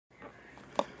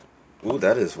Ooh,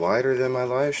 that is wider than my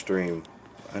live stream.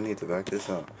 I need to back this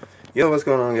up. Yo, what's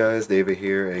going on, guys? David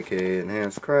here, aka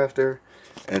Enhanced Crafter.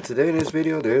 And today in this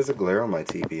video, there's a glare on my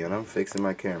TV, and I'm fixing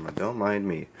my camera. Don't mind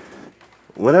me.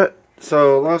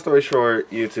 So, long story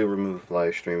short, YouTube removed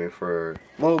live streaming for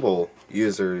mobile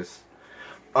users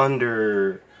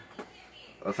under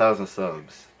 1,000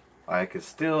 subs. I could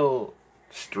still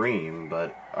stream,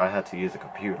 but I had to use a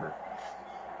computer.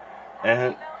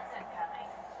 And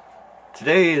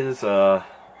today is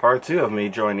part 2 of me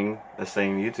joining the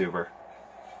same YouTuber.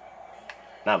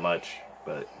 Not much,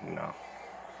 but you know.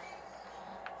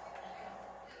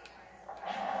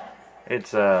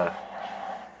 It's a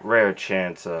rare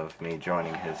chance of me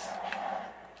joining his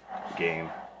game.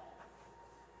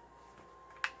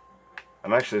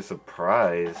 I'm actually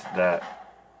surprised that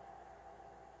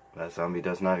that zombie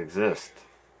does not exist.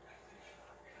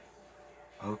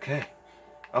 Okay.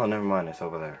 Oh, never mind, it's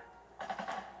over there.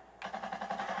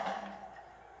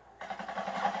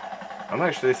 I'm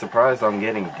actually surprised I'm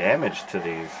getting damage to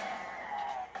these.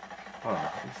 Oh,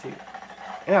 let me see.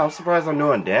 Yeah, I'm surprised I'm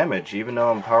doing damage, even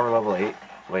though I'm power level 8.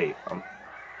 Wait,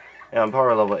 I'm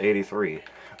power level 83.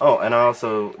 Oh, and I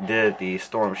also did the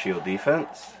storm shield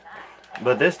defense,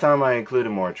 but this time I included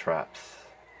more traps.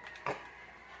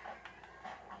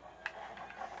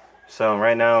 So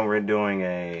right now we're doing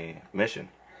a mission.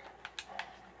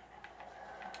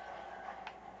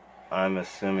 I'm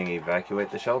assuming evacuate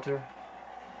the shelter.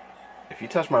 If you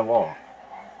touch my wall.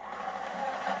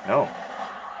 No.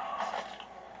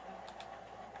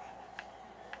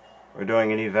 We're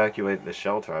doing an evacuate the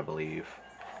shelter, I believe.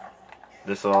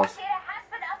 This will also...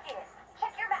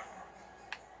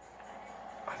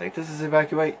 I think this is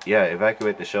evacuate? Yeah,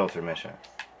 evacuate the shelter mission.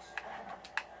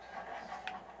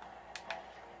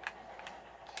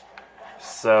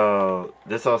 So,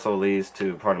 this also leads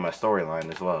to part of my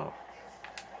storyline as well.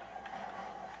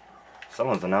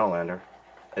 Someone's an outlander.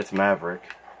 It's Maverick.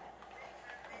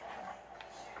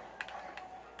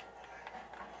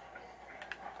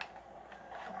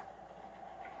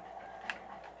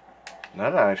 Now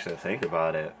that I actually think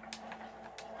about it,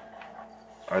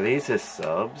 are these his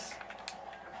subs?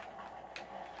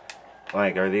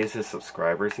 Like, are these his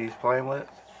subscribers he's playing with?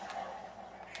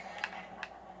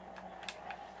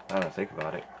 I don't think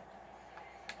about it.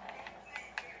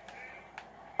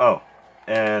 Oh,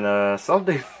 and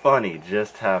something funny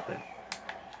just happened.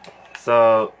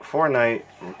 So, Fortnite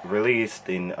released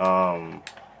in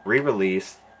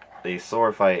re-released the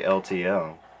sword fight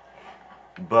LTM,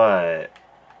 but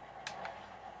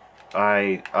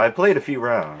I played a few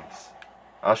rounds.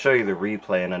 I'll show you the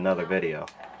replay in another video.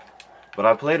 But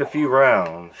I played a few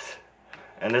rounds,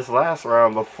 and this last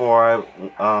round before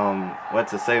I went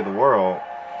to save the world,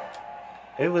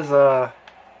 it was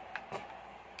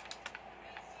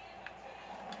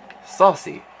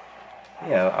saucy.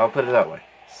 Yeah, I'll put it that way.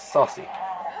 Saucy.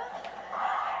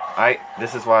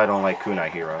 This is why I don't like kunai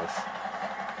heroes.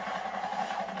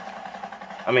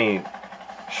 I mean,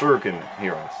 shuriken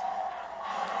heroes.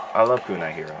 I love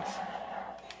kunai heroes.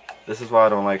 This is why I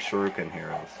don't like shuriken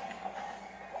heroes.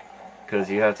 Because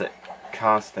you have to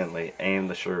constantly aim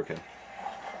the shuriken.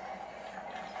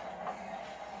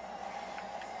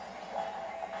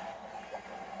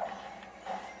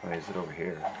 Wait, is it over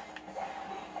here?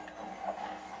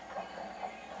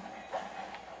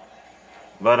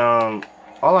 But,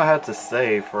 all I had to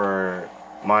say for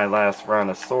my last round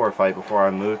of sword fight before I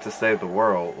moved to save the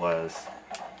world was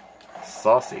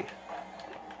saucy.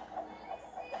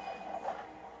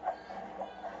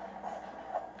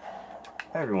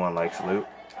 Everyone likes loot.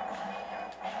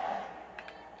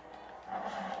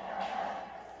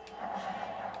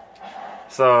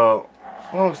 So,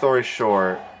 long story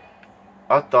short,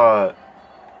 I thought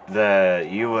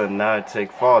that you would not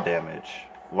take fall damage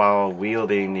while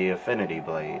wielding the Affinity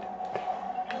Blade.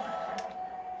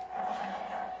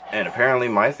 And apparently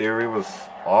my theory was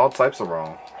all types of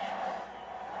wrong.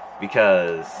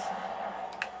 Because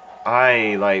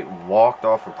I, like, walked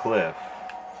off a cliff.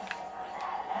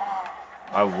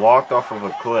 I walked off of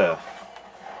a cliff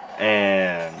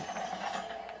and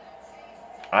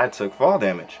I took fall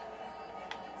damage.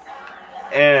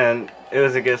 And it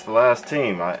was against the last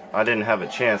team. I didn't have a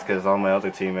chance because all my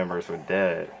other team members were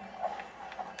dead.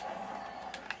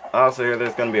 I also hear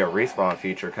there's going to be a respawn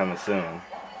feature coming soon.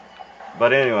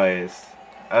 But anyways,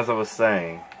 as I was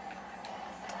saying,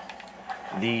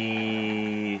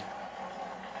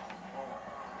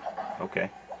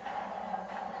 okay.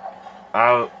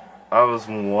 I was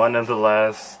one of the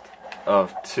last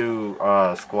of 2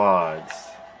 squads,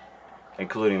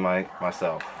 including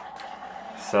myself.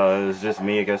 So it was just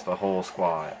me against the whole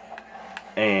squad.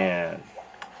 And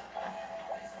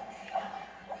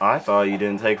I thought you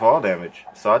didn't take fall damage,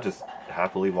 so I just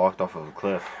happily walked off of a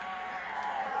cliff.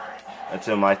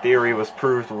 Until my theory was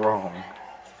proved wrong.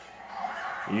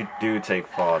 You do take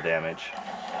fall damage.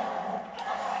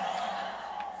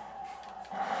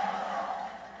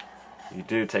 You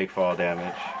do take fall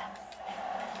damage.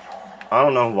 I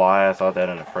don't know why I thought that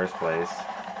in the first place.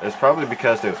 It's probably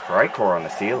because there's bright core on the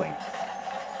ceiling.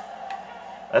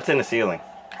 That's in the ceiling.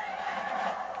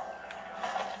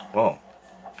 Whoa.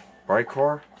 Bright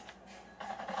core?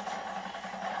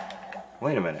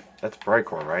 Wait a minute. That's bright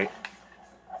core, right?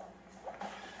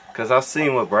 Because I've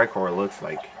seen what bright core looks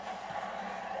like.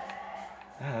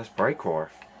 Yeah, that's bright core.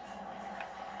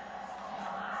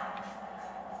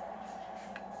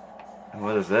 And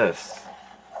what is this?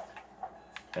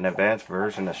 An advanced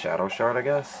version of Shadow Shard, I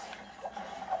guess?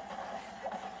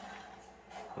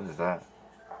 What is that?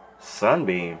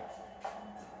 Sunbeam.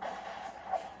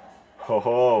 Ho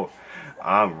ho,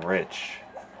 I'm rich.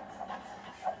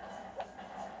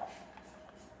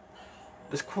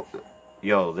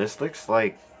 Yo, this looks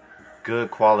like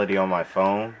good quality on my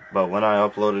phone, but when I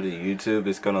upload it to YouTube,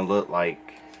 it's gonna look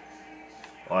like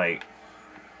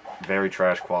very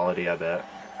trash quality, I bet.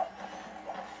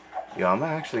 Yo, I'm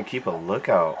gonna actually keep a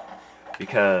lookout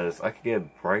because I could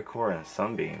get bright core and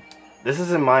sunbeam. This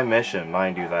isn't my mission,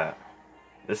 mind you that.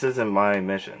 This isn't my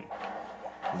mission.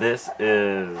 This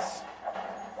is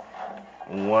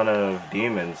one of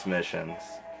Demon's missions.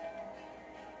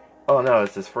 Oh no,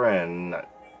 it's his friend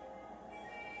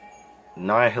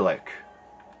Nihilek.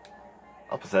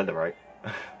 I hope I said that right.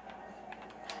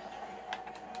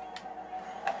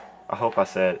 I hope I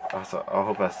said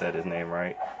his name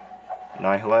right.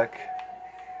 Nihilek.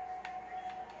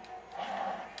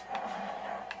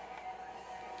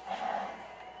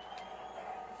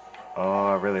 Oh,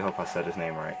 I really hope I said his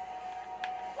name right.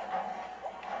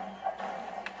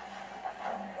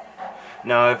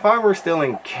 Now, if I were still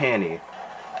in Canny,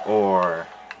 or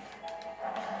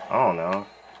I don't know,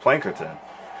 Plankerton,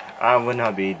 I would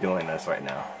not be doing this right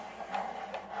now.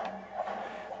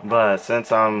 But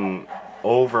since I'm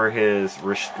over his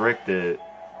restricted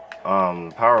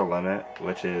power limit,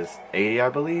 which is 80, I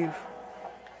believe.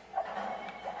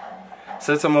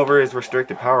 Since I'm over his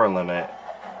restricted power limit,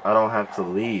 I don't have to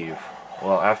leave.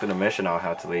 Well, after the mission I'll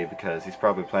have to leave because he's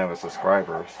probably playing with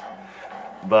subscribers.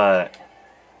 But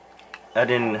I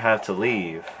didn't have to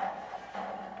leave.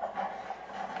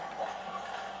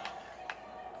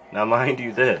 Now mind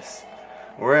you this,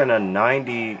 we're in a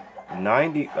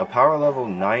power level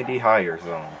 90 higher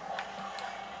zone.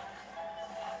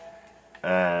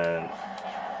 And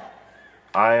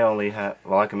I only have,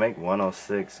 well, I can make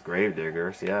 106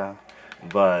 gravediggers, yeah,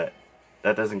 but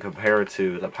that doesn't compare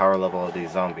to the power level of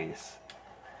these zombies.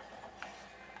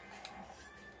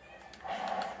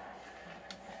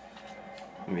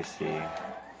 Let me see.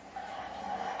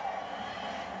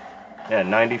 Yeah,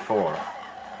 94.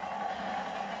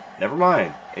 Never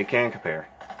mind, it can compare.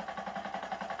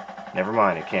 Never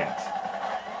mind, it can't.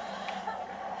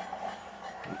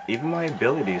 Even my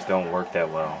abilities don't work that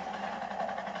well.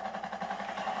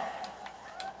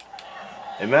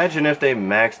 Imagine if they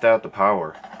maxed out the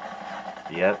power.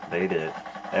 Yep, they did.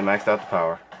 They maxed out the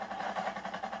power.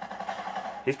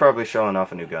 He's probably showing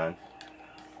off a new gun.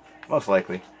 Most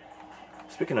likely.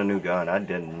 Speaking of new gun, I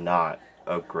did not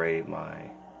upgrade my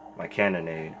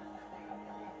cannonade.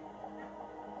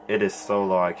 It is so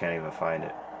low I can't even find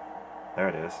it. There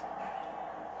it is.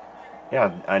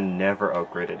 Yeah, I never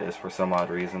upgraded this for some odd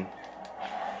reason.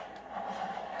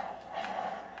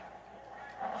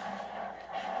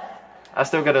 I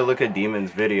still gotta look at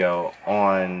Demon's video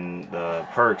on the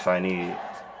perks I need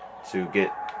to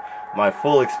get my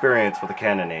full experience with the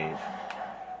cannonade.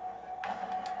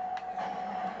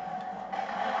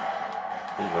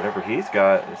 Ooh, whatever he's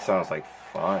got, it sounds like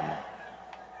fun.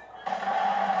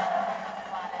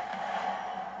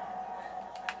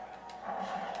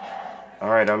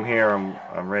 Alright, I'm here,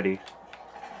 I'm ready.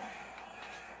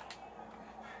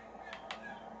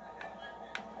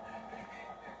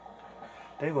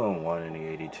 They won't want any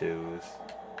 82s.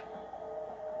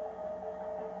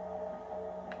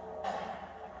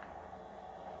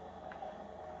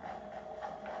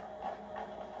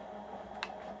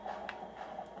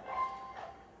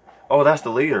 Oh, that's the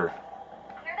leader.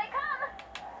 Here they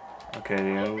come. Okay,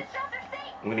 then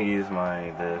I'm gonna use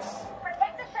this.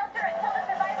 Protect the shelter until the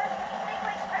survivors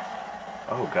safely extract.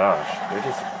 Oh gosh, they're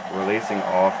just releasing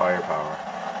all firepower.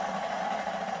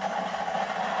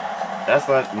 That's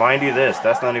not, mind you this,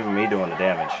 that's not even me doing the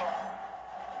damage.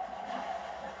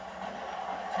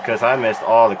 Because I missed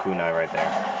all the kunai right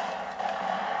there.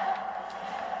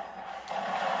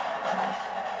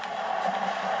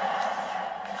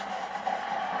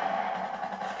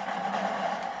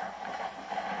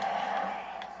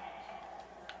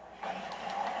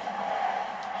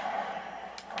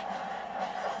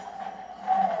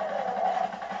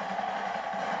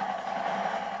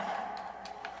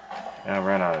 And I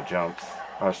ran out of jumps.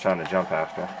 I was trying to jump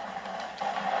after.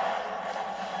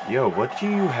 Yo, what do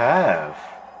you have?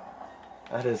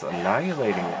 That is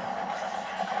annihilating it.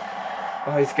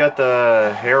 Oh, he's got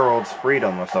the Herald's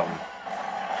Freedom or something.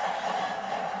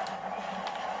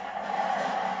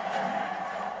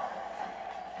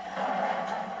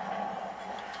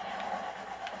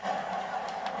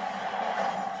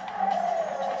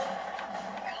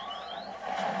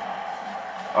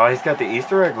 Oh, he's got the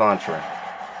Easter egg launcher.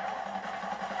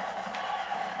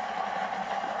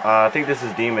 I think this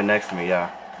is Demon next to me, yeah.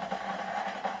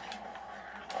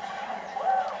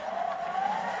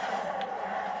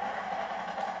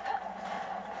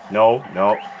 No,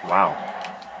 no, wow.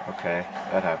 Okay,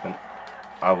 that happened.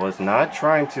 I was not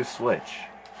trying to switch.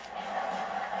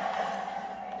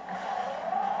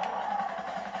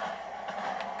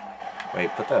 Wait,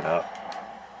 put that up.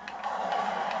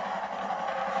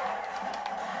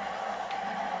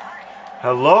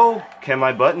 Hello? Can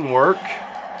my button work?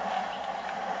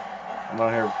 I'm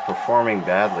out here performing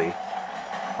badly in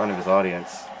front of his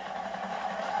audience.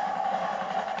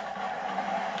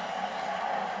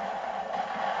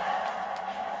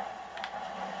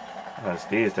 That's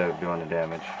these that are doing the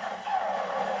damage.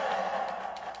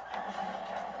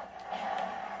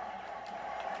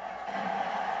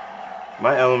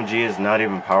 My LMG is not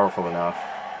even powerful enough.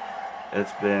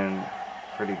 It's been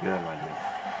pretty good, my dude.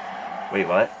 Wait,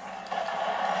 what?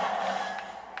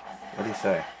 What did he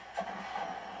say?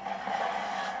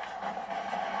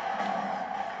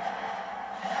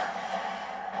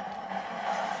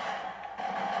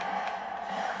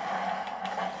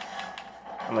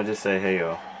 I'm gonna just say, hey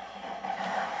yo.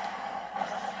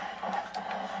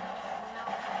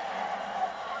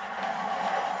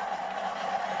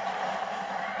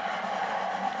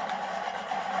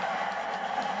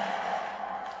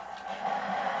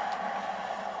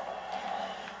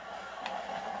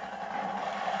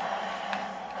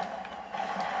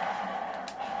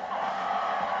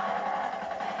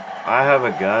 I have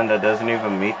a gun that doesn't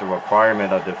even meet the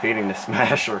requirement of defeating the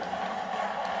Smasher.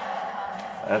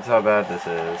 That's how bad this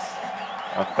is.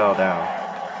 I fell down.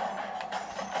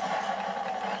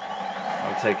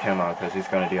 I'll take him out because he's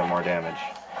going to deal more damage.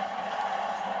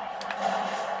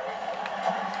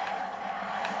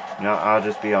 No, I'll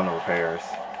just be on the repairs.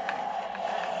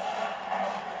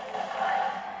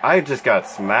 I just got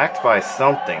smacked by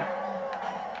something.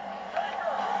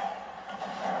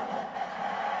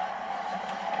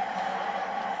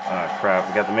 Crap,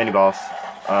 we got the mini boss.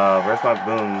 Where's my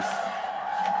booms?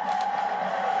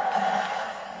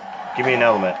 Give me an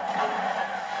element.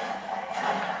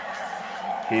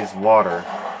 He's water.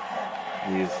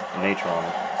 He's nature on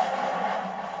him.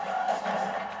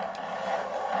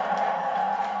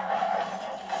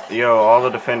 Yo, all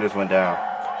the defenders went down.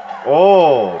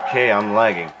 Oh, okay, I'm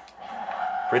lagging.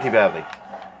 Pretty badly.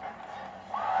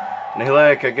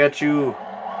 Nihilek, I got you.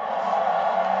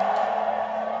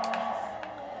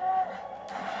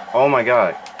 Oh my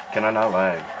god, can I not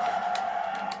lag?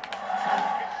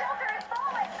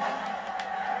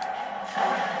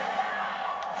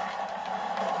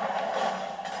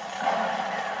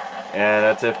 Yeah,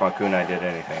 that's if my kunai did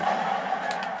anything.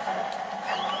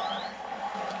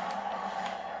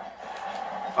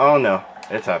 Oh no,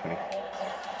 it's happening.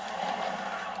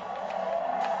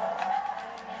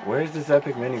 Where's this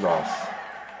epic mini boss?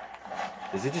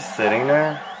 Is he just sitting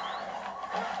there?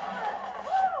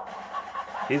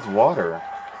 He's water.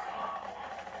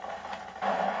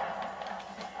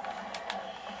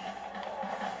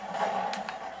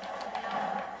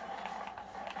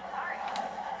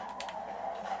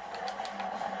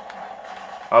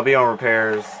 I'll be on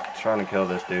repairs, trying to kill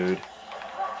this dude.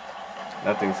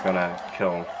 Nothing's gonna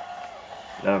kill him.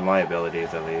 None of my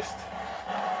abilities, at least.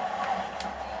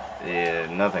 Yeah,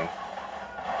 nothing.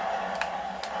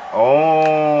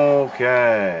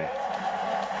 Okay.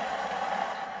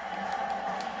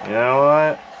 You know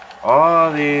what?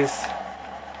 All these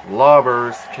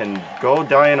lobbers can go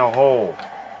die in a hole.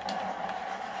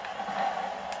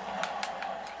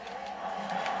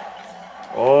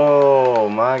 Oh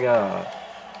my god.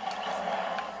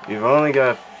 You've only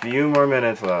got a few more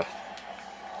minutes left.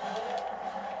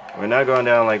 We're not going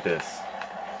down like this.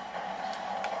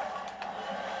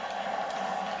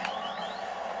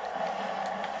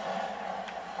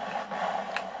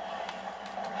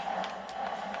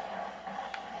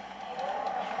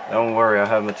 Don't worry, I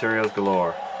have materials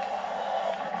galore.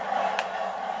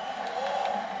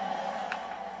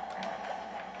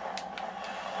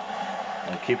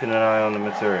 I'm keeping an eye on the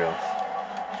materials.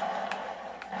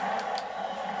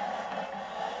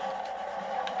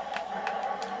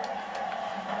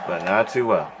 But not too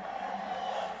well.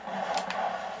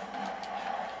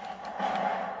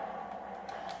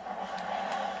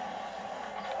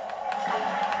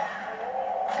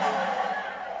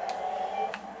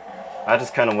 I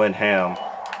just kind of went ham.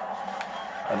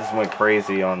 I just went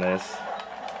crazy on this.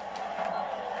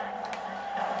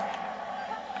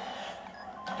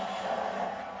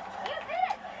 You did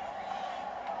it!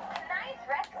 Nice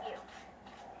rescue.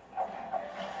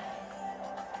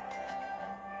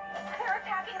 They're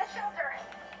attacking the shelter.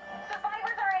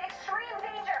 Survivors are in extreme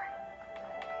danger.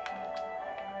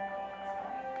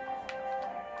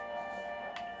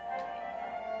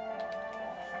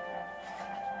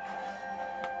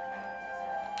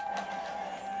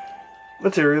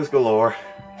 Materials galore.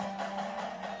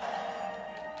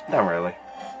 Not really.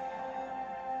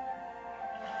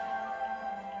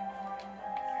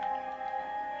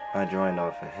 I joined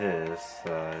off of his,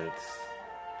 so it's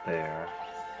there.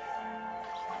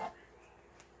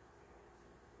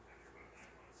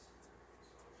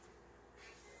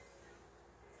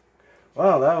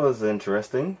 Wow, that was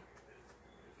interesting.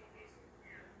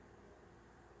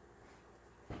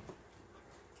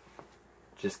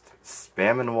 Just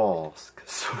spamming walls,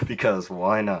 because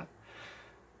why not?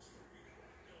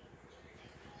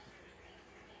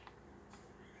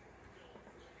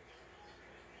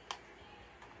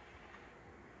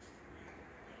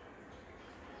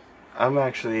 I'm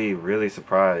actually really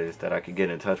surprised that I could get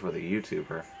in touch with a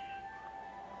YouTuber.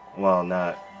 Well,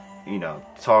 not, you know,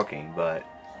 talking, but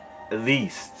at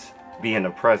least be in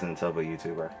the presence of a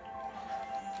YouTuber.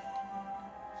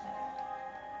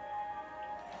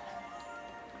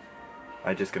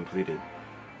 I just completed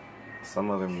some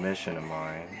other mission of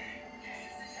mine.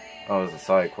 Oh, it was a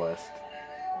side quest.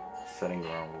 Setting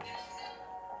ground rules.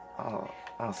 Oh,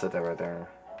 I'll set that right there.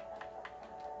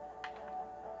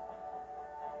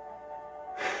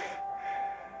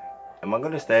 Am I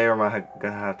gonna stay or am I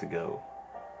gonna have to go?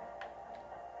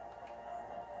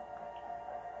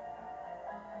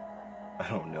 I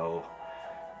don't know.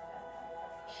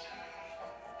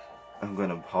 I'm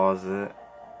gonna pause it.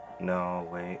 No,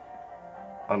 wait.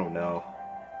 I don't know.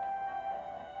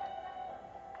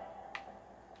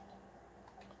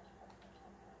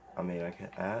 I mean, I can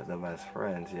add them as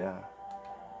friends, yeah.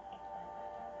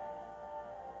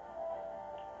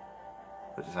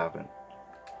 What just happened?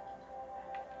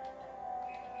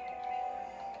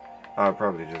 I'll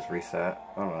probably just reset.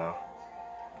 I don't know.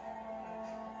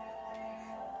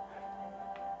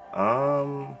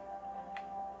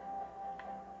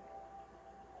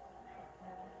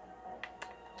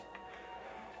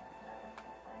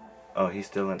 Oh, he's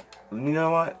still in. You know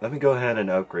what? Let me go ahead and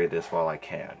upgrade this while I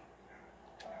can.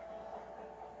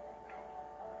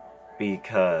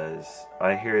 Because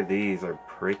I hear these are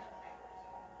pretty.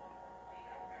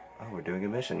 Oh, we're doing a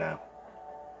mission now.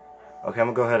 Okay, I'm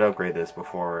gonna go ahead and upgrade this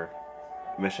before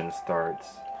mission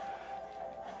starts.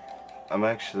 I'm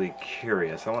actually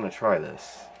curious. I want to try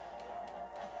this.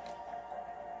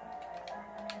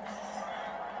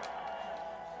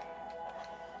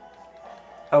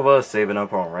 I was saving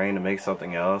up on rain to make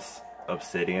something else,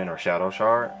 obsidian or shadow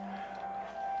shard.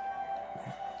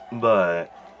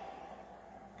 But,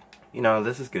 you know,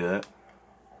 this is good.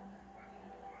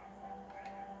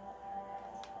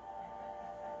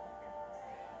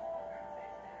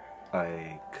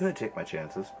 I could take my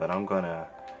chances, but I'm gonna...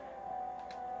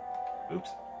 Oops.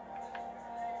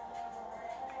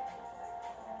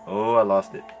 Oh, I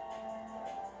lost it.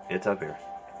 It's up here.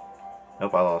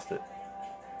 Nope, I lost it.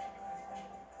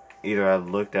 Either I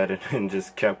looked at it and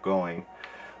just kept going,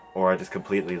 or I just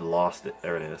completely lost it.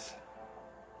 There it is.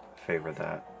 Favorite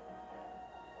that.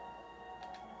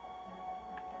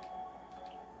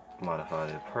 Modify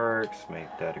the perks, make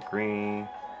that a green.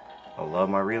 I love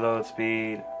my reload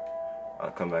speed. I'll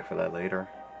come back for that later.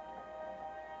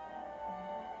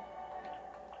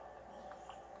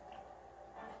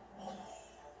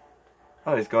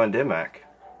 Oh, he's going Dimac.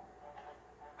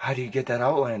 How do you get that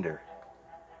Outlander?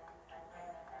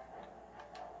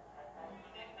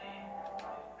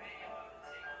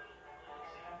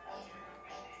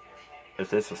 If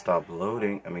this will stop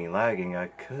loading, lagging, I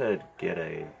could get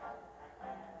a...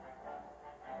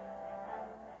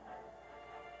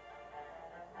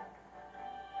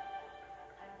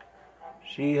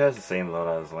 She has the same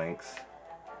loadout as Lynx.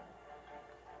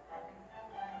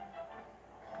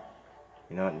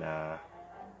 You know what, nah.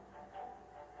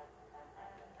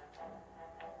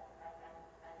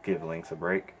 Give Lynx a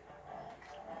break.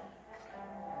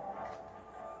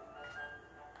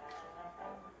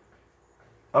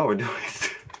 Oh,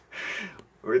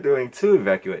 we're doing two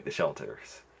evacuate the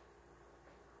shelters.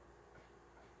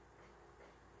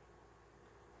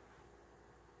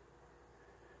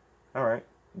 Alright.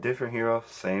 Different hero,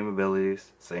 same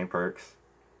abilities, same perks.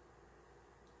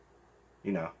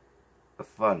 You know, the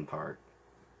fun part.